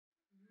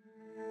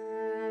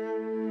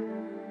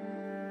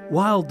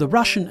While the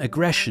Russian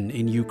aggression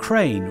in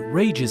Ukraine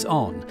rages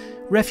on,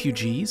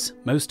 refugees,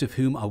 most of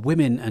whom are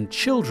women and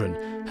children,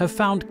 have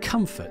found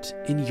comfort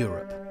in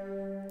Europe.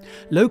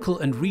 Local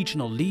and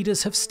regional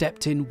leaders have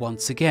stepped in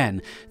once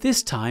again,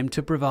 this time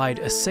to provide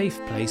a safe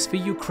place for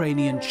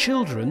Ukrainian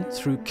children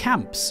through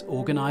camps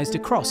organised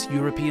across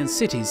European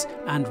cities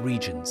and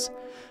regions.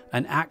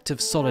 An act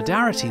of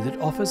solidarity that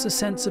offers a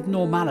sense of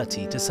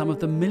normality to some of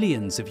the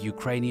millions of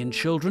Ukrainian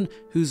children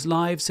whose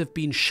lives have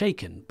been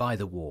shaken by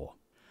the war.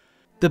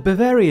 The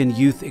Bavarian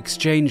Youth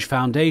Exchange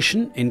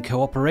Foundation, in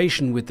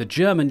cooperation with the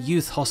German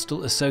Youth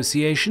Hostel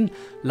Association,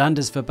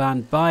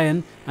 Landesverband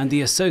Bayern and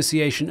the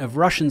Association of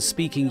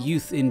Russian-Speaking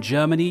Youth in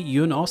Germany,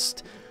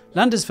 UNOST,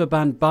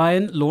 Landesverband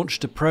Bayern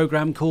launched a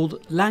program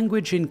called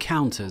Language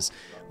Encounters,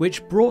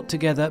 which brought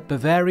together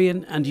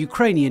Bavarian and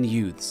Ukrainian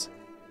youths.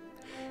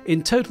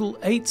 In total,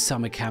 8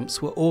 summer camps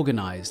were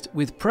organised,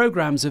 with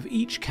programs of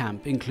each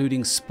camp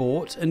including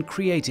sport and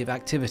creative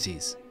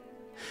activities.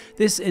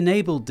 This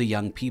enabled the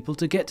young people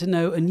to get to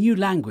know a new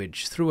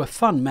language through a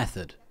fun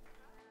method.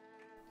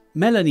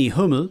 Melanie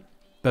Hummel,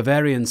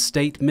 Bavarian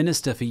State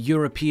Minister for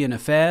European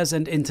Affairs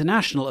and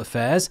International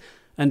Affairs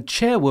and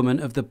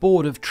chairwoman of the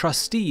Board of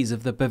Trustees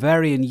of the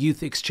Bavarian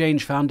Youth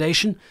Exchange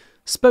Foundation,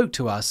 spoke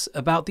to us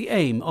about the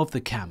aim of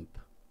the camp.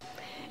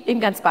 In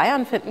ganz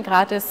Bayern finden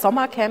gerade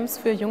Sommercamps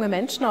für junge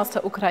Menschen aus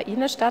der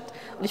Ukraine statt.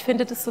 Und ich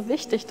finde das so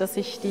wichtig, dass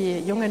sich die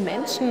jungen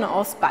Menschen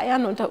aus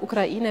Bayern und der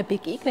Ukraine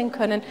begegnen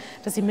können,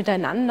 dass sie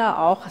miteinander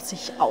auch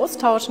sich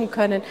austauschen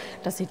können,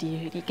 dass sie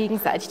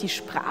gegenseitig die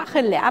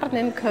Sprache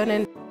lernen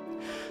können.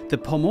 The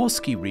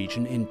Pomorski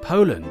region in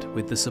Poland,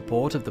 with the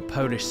support of the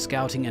Polish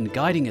Scouting and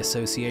Guiding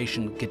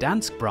Association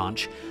Gdansk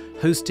branch,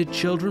 hosted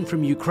children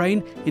from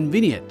Ukraine in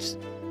vignettes.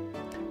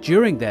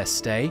 During their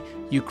stay,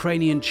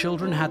 Ukrainian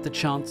children had the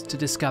chance to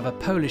discover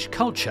Polish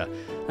culture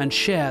and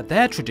share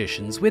their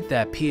traditions with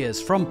their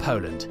peers from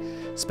Poland,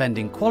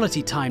 spending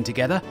quality time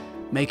together,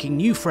 making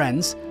new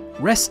friends,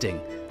 resting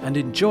and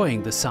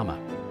enjoying the summer.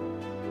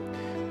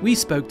 We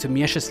spoke to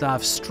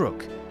Mieczysław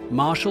Struk,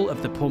 Marshal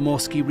of the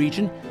Pomorski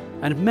region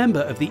and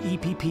member of the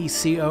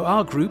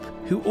EPP-CoR group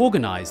who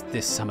organised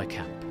this summer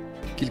camp.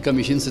 Kilka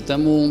miesięcy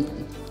temu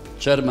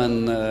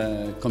chairman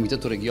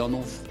Komitetu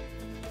Regionów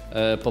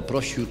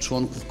poprosił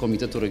członków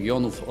Komitetu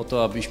Regionów o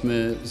to,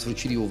 abyśmy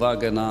zwrócili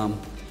uwagę na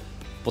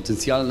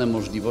potencjalne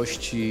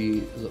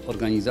możliwości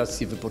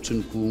organizacji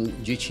wypoczynku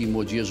dzieci i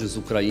młodzieży z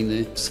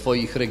Ukrainy w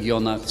swoich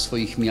regionach, w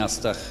swoich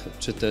miastach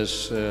czy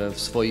też w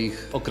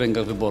swoich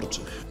okręgach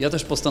wyborczych. Ja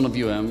też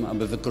postanowiłem,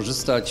 aby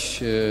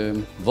wykorzystać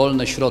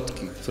wolne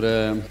środki,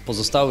 które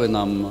pozostały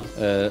nam,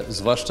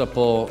 zwłaszcza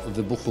po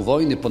wybuchu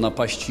wojny, po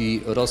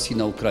napaści Rosji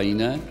na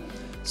Ukrainę,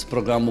 z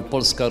programu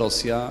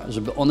Polska-Rosja,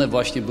 żeby one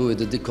właśnie były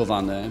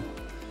dedykowane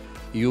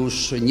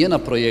już nie na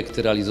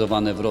projekty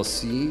realizowane w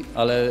Rosji,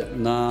 ale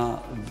na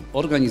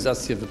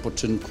organizację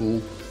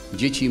wypoczynku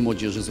dzieci i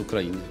młodzieży z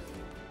Ukrainy.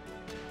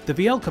 The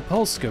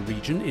Wielkopolska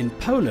region in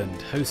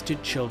Poland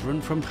hosted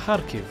children from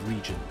Kharkiv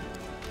region.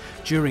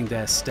 During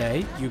their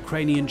stay,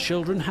 Ukrainian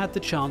children had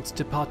the chance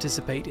to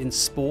participate in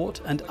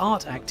sport and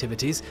art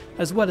activities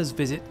as well as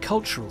visit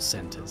cultural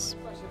centres.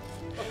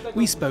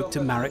 We spoke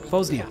to Marek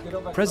Wozniak,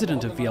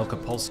 president of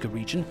Wielkopolska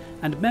region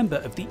and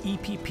member of the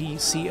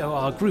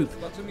EPP-CoR group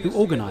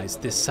who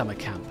organised this summer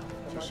camp.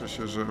 Cieszę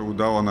się, że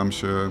udało nam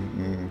się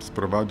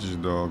sprowadzić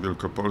do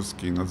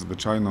Wielkopolski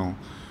nadzwyczajną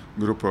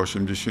grupę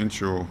 80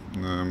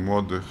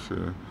 młodych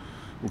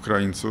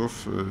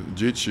Ukraińców,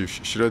 dzieci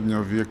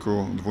średnio w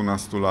wieku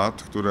 12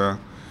 lat, które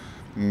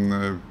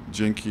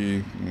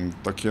dzięki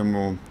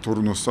takiemu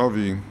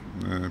turnusowi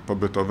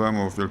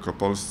pobytowemu w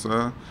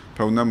Wielkopolsce,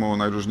 pełnemu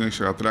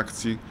najróżniejszych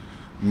atrakcji,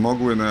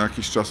 mogły na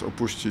jakiś czas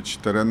opuścić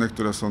tereny,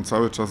 które są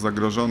cały czas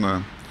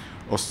zagrożone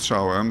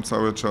ostrzałem,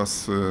 cały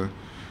czas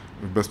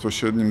w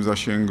bezpośrednim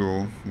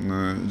zasięgu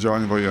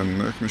działań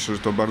wojennych. Myślę,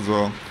 że to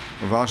bardzo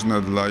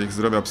ważne dla ich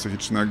zdrowia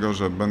psychicznego,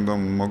 że będą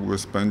mogły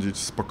spędzić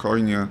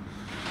spokojnie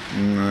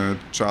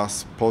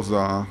czas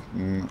poza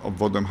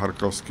obwodem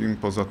charkowskim,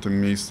 poza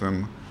tym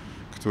miejscem,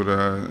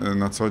 które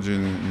na co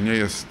dzień nie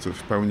jest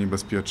w pełni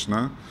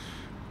bezpieczne.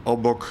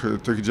 Obok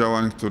tych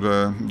działań,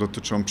 które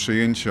dotyczą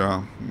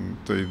przyjęcia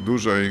tej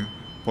dużej,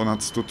 ponad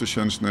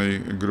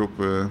 100-tysięcznej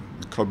grupy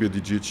kobiet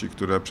i dzieci,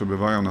 które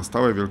przebywają na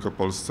stałe w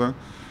Wielkopolsce,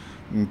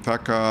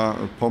 taka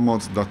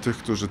pomoc dla tych,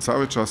 którzy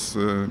cały czas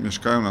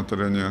mieszkają na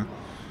terenie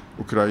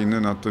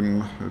Ukrainy, na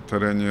tym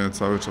terenie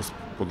cały czas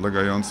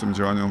podlegającym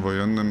działaniom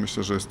wojennym,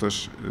 myślę, że jest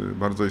też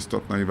bardzo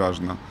istotna i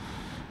ważna.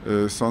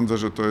 Sądzę,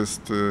 że to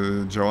jest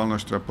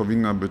działalność, która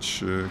powinna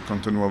być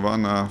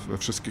kontynuowana we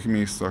wszystkich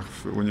miejscach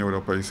w Unii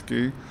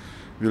Europejskiej.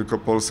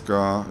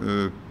 Wielkopolska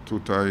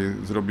tutaj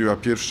zrobiła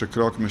pierwszy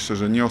krok, myślę,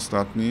 że nie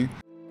ostatni.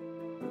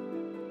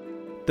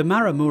 The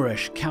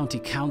Maramuresh County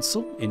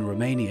Council in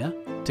Romania,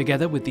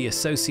 together with the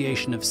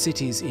Association of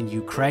Cities in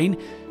Ukraine,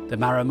 the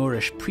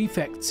Maramuresh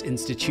Prefects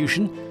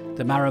Institution,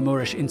 the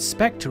Maramuresh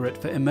Inspectorate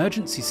for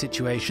Emergency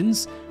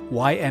Situations,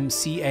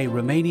 YMCA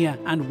Romania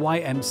and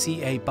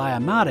YMCA Baia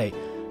Mare,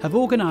 have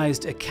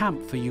organised a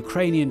camp for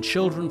Ukrainian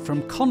children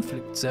from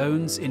conflict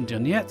zones in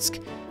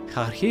Donetsk,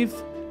 Kharkiv,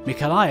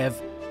 Mykolaiv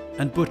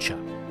and Bucha.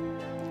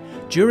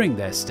 During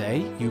their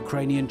stay,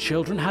 Ukrainian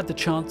children had the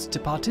chance to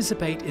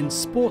participate in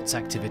sports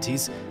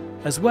activities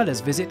as well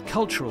as visit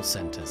cultural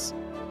centres.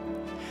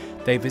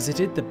 They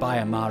visited the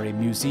Baia-Mare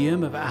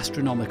Museum of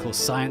Astronomical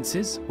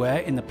Sciences, where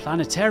in the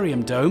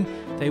planetarium dome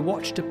they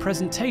watched a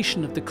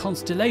presentation of the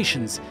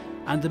constellations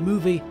and the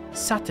movie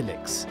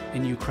Satellix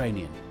in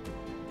Ukrainian.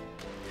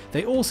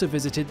 They also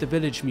visited the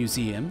village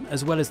museum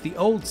as well as the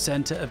old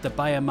centre of the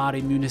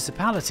Baia-Mare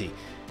municipality,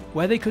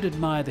 where they could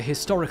admire the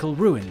historical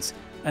ruins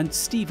and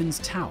Stephen's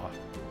Tower.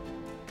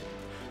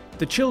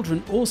 The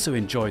children also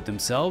enjoyed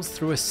themselves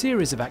through a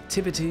series of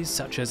activities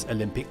such as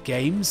Olympic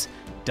Games,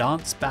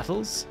 dance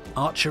battles,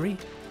 archery,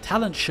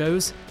 talent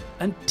shows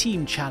and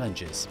team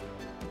challenges.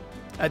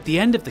 At the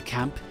end of the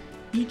camp,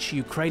 each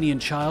Ukrainian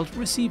child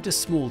received a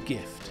small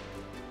gift.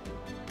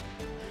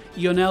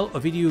 Ionel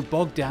Ovidiu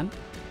Bogdan,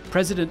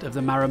 president of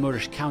the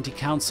Maramuresh County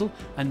Council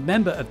and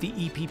member of the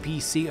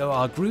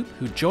EPP-CoR group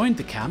who joined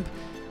the camp,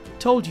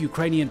 told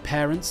Ukrainian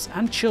parents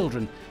and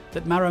children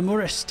that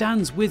Maramuresh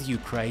stands with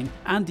Ukraine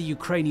and the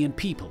Ukrainian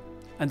people,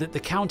 and that the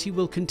county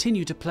will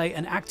continue to play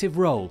an active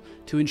role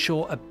to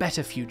ensure a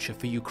better future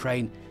for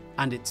Ukraine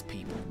and its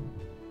people.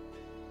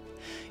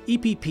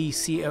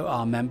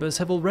 EPP-CoR members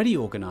have already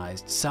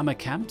organised summer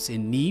camps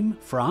in Nîmes,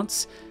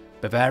 France,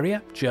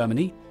 Bavaria,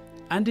 Germany,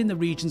 and in the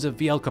regions of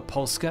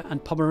Wielkopolska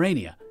and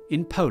Pomerania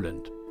in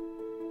Poland.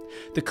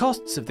 The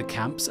costs of the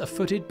camps are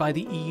footed by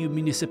the EU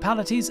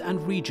municipalities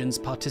and regions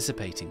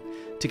participating,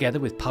 together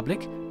with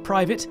public,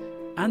 private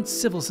and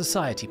civil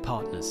society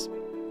partners.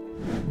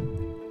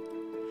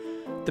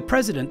 The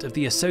president of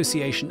the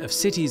Association of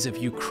Cities of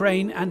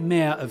Ukraine and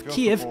Mayor of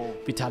Kiev,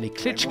 Vitaly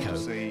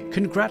Klitschko,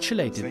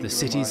 congratulated the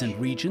cities and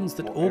regions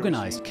that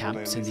organised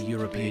camps in the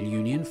European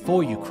Union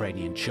for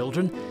Ukrainian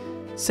children,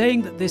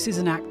 saying that this is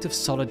an act of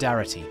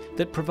solidarity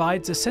that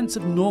provides a sense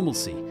of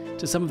normalcy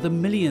to some of the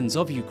millions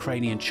of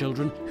Ukrainian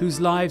children whose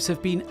lives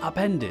have been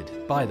upended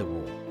by the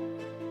war.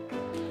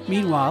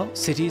 Meanwhile,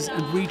 cities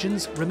and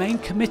regions remain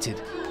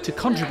committed to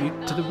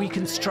contribute to the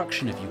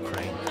reconstruction of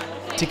Ukraine,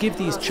 to give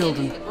these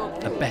children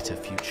a better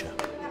future.